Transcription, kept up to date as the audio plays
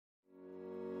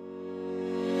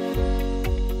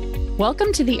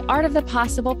Welcome to the Art of the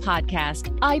Possible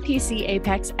podcast, IPC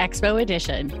APEX EXPO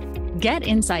edition. Get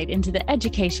insight into the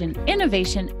education,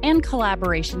 innovation, and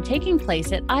collaboration taking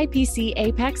place at IPC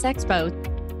APEX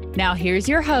EXPO. Now here's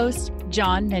your host,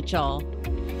 John Mitchell.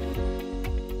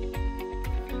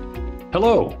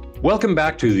 Hello, welcome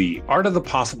back to the Art of the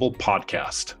Possible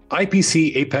podcast,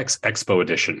 IPC APEX EXPO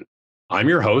edition. I'm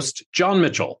your host, John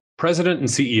Mitchell, President and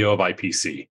CEO of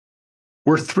IPC.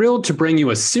 We're thrilled to bring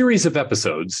you a series of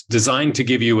episodes designed to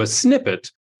give you a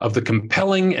snippet of the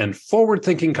compelling and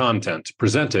forward-thinking content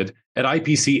presented at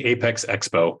IPC APEX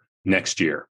EXPO next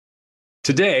year.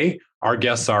 Today, our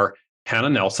guests are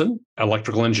Hannah Nelson,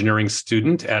 electrical engineering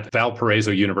student at Valparaiso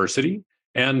University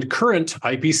and current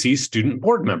IPC Student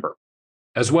Board Member,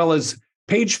 as well as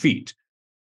Paige Feit,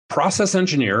 process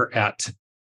engineer at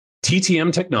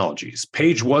TTM Technologies.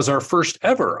 Paige was our first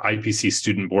ever IPC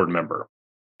Student Board Member.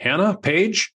 Hannah,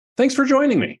 Paige, thanks for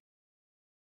joining me.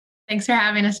 Thanks for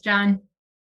having us, John.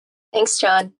 Thanks,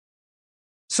 John.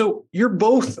 So you're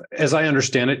both, as I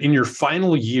understand it, in your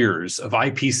final years of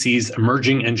IPC's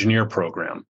Emerging Engineer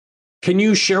Program. Can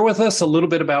you share with us a little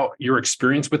bit about your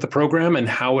experience with the program and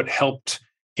how it helped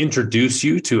introduce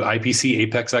you to IPC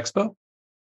APEX EXPO?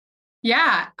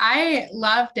 Yeah, I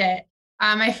loved it.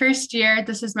 My first year,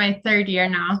 this is my third year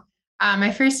now.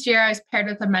 My first year, I was paired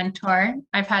with a mentor.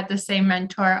 I've had the same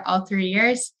mentor all 3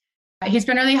 years. He's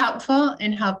been really helpful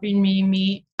in helping me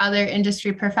meet other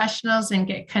industry professionals and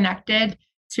get connected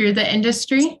through the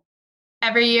industry.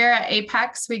 Every year at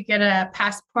Apex, we get a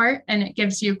passport and it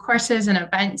gives you courses and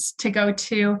events to go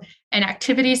to and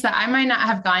activities that I might not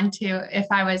have gone to if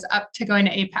I was up to going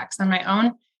to Apex on my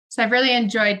own. So I've really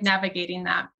enjoyed navigating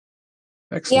that.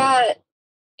 Excellent. Yeah.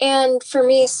 And for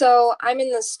me, so I'm in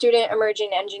the Student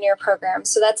Emerging Engineer Program.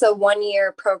 So that's a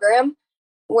 1-year program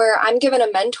where I'm given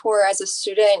a mentor as a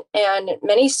student, and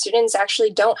many students actually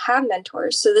don't have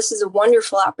mentors. So this is a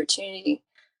wonderful opportunity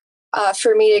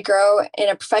for me to grow in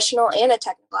a professional and a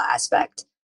technical aspect.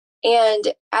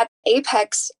 And at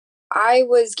Apex, I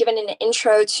was given an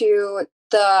intro to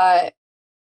the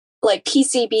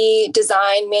PCB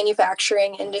design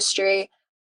manufacturing industry.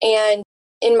 And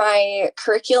in my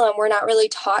curriculum, we're not really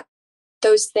taught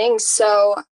those things.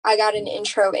 So I got an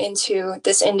intro into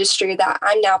this industry that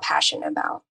I'm now passionate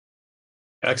about.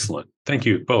 Excellent. Thank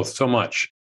you both so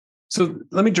much. So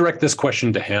let me direct this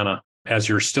question to Hannah. As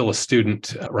you're still a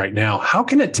student right now, how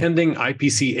can attending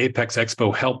IPC APEX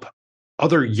EXPO help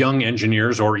other young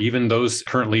engineers or even those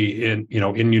currently in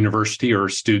university or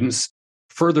students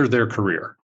further their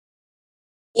career?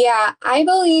 Yeah, I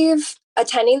believe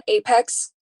attending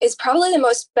Apex is probably the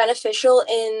most beneficial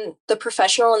in the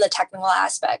professional and the technical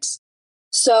aspects.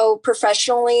 So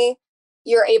professionally,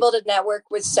 you're able to network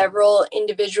with several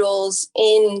individuals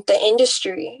in the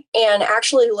industry and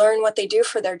actually learn what they do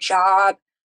for their job,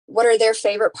 what are their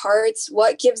favorite parts,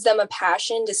 what gives them a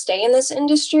passion to stay in this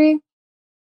industry.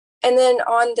 And then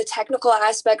on the technical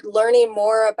aspect, learning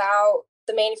more about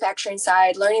the manufacturing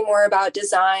side, learning more about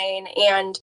design,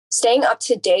 and staying up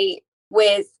to date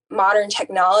with modern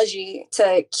technology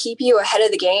to keep you ahead of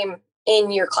the game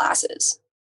in your classes.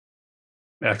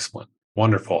 Excellent.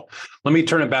 Wonderful. Let me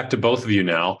turn it back to both of you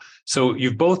now. So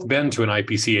you've both been to an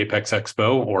IPC APEX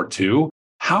EXPO or two.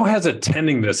 How has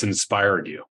attending this inspired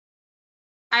you?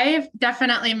 I've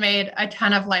definitely made a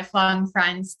ton of lifelong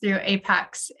friends through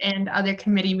Apex and other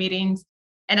committee meetings.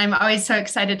 And I'm always so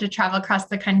excited to travel across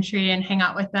the country and hang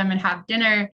out with them and have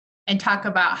dinner and talk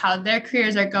about how their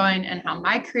careers are going and how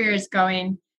my career is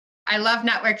going. I love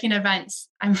networking events.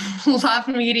 I love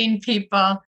meeting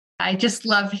people. I just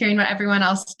love hearing what everyone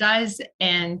else does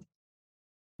and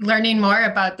learning more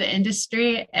about the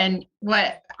industry and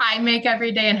what I make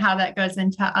every day and how that goes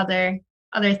into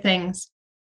other things.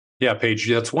 Yeah, Paige,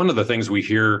 that's one of the things we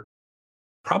hear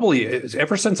probably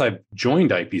ever since I've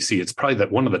joined IPC. It's probably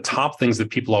that one of the top things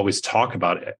that people always talk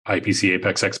about at IPC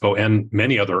APEX EXPO and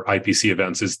many other IPC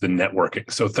events is the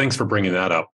networking. So thanks for bringing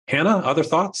that up. Hannah, other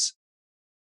thoughts?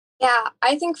 Yeah,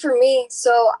 I think for me,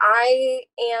 so I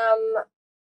am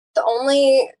the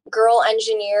only girl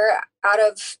engineer out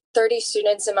of 30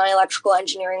 students in my electrical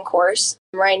engineering course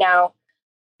right now.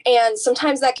 And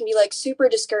sometimes that can be super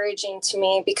discouraging to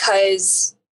me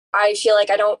because I feel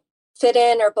like I don't fit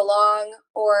in or belong,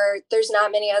 or there's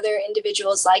not many other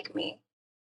individuals like me.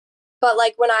 But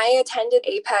when I attended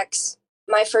Apex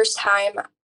my first time,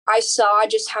 I saw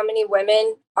just how many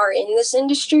women are in this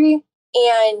industry,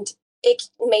 and it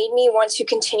made me want to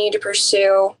continue to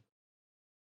pursue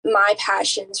my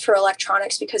passions for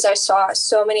electronics because I saw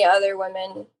so many other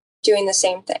women doing the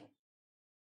same thing.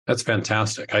 That's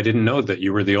fantastic. I didn't know that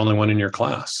you were the only one in your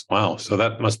class. Wow. So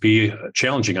that must be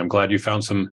challenging. I'm glad you found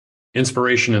some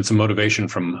inspiration and some motivation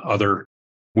from other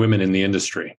women in the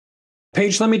industry.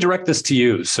 Paige, let me direct this to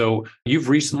you. So you've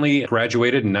recently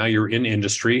graduated and now you're in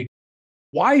industry.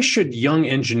 Why should young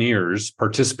engineers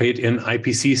participate in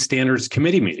IPC standards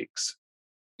committee meetings?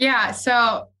 Yeah,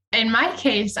 so in my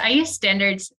case, I use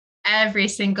standards every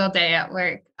single day at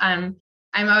work. I'm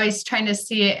always trying to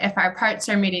see if our parts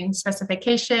are meeting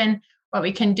specification, what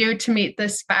we can do to meet the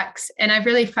specs. And I've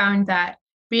really found that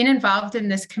being involved in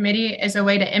this committee is a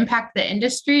way to impact the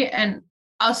industry and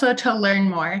also to learn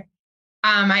more.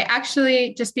 I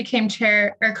actually just became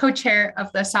chair or co-chair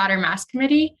of the solder mask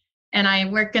committee, and I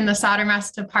work in the solder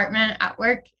mask department at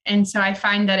work. And so I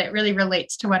find that it really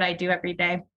relates to what I do every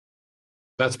day.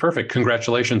 That's perfect.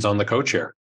 Congratulations on the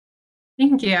co-chair.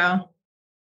 Thank you.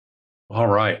 All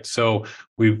right. So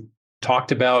we've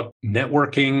talked about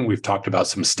networking. We've talked about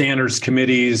some standards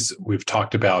committees. We've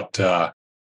talked about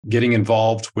getting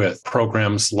involved with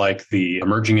programs like the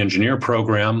Emerging Engineer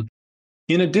Program.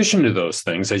 In addition to those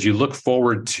things, as you look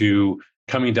forward to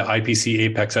coming to IPC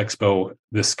APEX Expo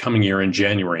this coming year in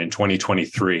January in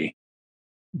 2023,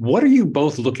 what are you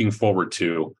both looking forward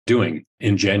to doing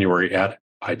in January at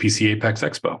IPC APEX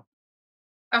Expo?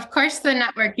 Of course, the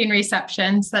networking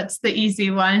receptions. That's the easy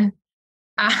one.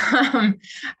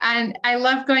 And I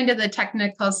love going to the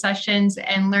technical sessions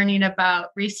and learning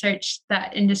about research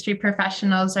that industry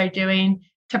professionals are doing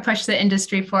to push the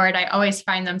industry forward. I always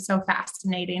find them so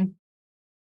fascinating.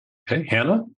 Okay,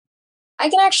 Hannah? I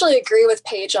can actually agree with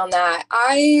Paige on that.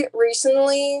 I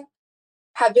recently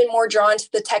have been more drawn to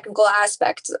the technical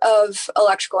aspects of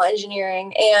electrical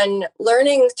engineering, and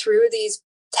learning through these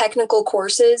technical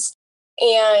courses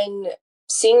and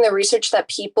seeing the research that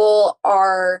people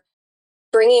are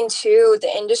bringing to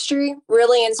the industry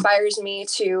really inspires me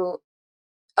to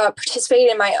participate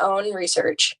in my own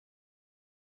research.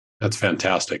 That's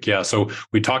fantastic. Yeah. So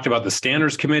we talked about the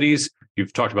standards committees.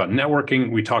 You've talked about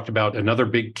networking. We talked about another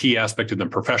big key aspect of the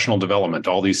professional development,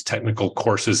 all these technical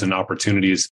courses and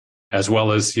opportunities, as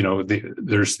well as,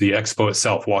 there's the expo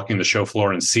itself, walking the show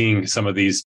floor and seeing some of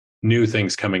these new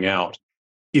things coming out.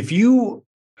 If you,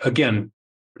 again,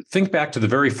 think back to the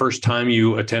very first time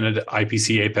you attended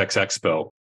IPC APEX Expo,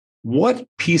 what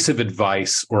piece of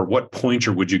advice or what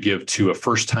pointer would you give to a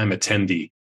first-time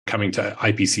attendee coming to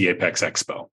IPC APEX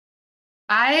Expo?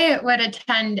 I would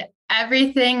attend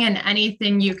everything and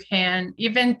anything you can,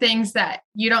 even things that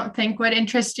you don't think would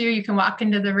interest you. You can walk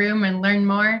into the room and learn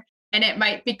more, and it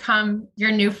might become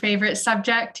your new favorite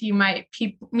subject. You might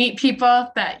meet people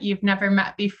that you've never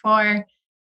met before.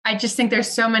 I just think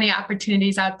there's so many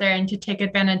opportunities out there, and to take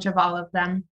advantage of all of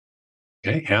them.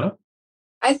 Okay, Hannah?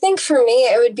 I think for me,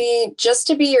 it would be just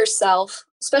to be yourself,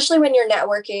 especially when you're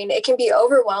networking. It can be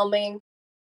overwhelming,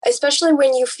 especially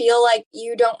when you feel like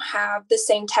you don't have the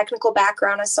same technical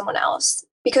background as someone else.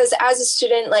 Because as a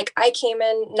student, I came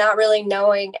in not really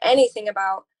knowing anything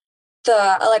about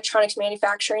the electronics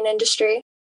manufacturing industry.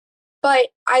 But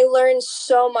I learned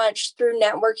so much through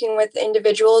networking with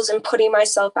individuals and putting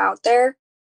myself out there.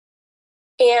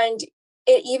 And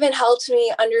it even helped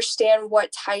me understand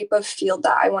what type of field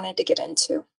that I wanted to get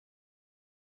into.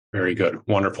 Very good.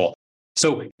 Wonderful.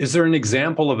 So is there an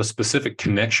example of a specific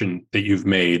connection that you've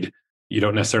made? You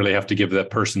don't necessarily have to give that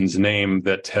person's name,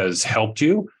 that has helped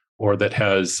you or that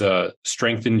has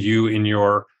strengthened you in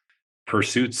your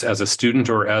pursuits as a student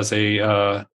or as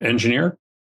a engineer?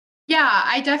 Yeah,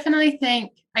 I definitely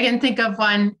think I can think of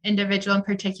one individual in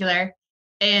particular.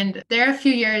 And they're a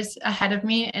few years ahead of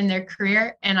me in their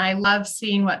career. And I love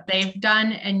seeing what they've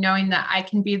done and knowing that I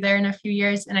can be there in a few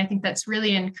years. And I think that's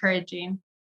really encouraging.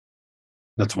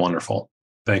 That's wonderful.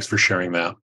 Thanks for sharing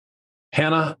that.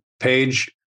 Hannah,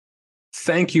 Paige,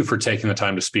 thank you for taking the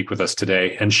time to speak with us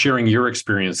today and sharing your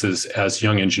experiences as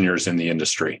young engineers in the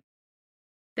industry.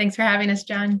 Thanks for having us,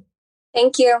 John.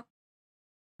 Thank you.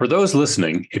 For those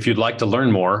listening, if you'd like to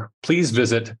learn more, please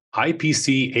visit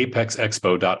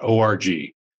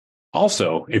ipcapexexpo.org.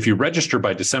 Also, if you register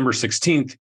by December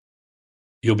 16th,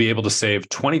 you'll be able to save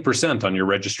 20% on your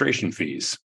registration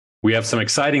fees. We have some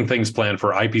exciting things planned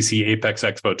for IPC APEX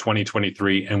Expo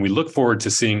 2023, and we look forward to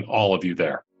seeing all of you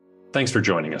there. Thanks for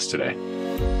joining us today.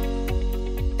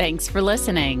 Thanks for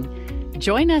listening.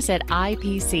 Join us at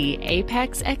IPC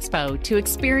APEX Expo to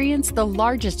experience the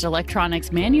largest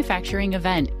electronics manufacturing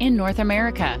event in North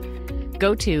America.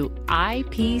 Go to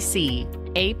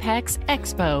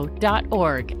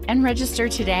ipcapexexpo.org and register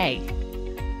today.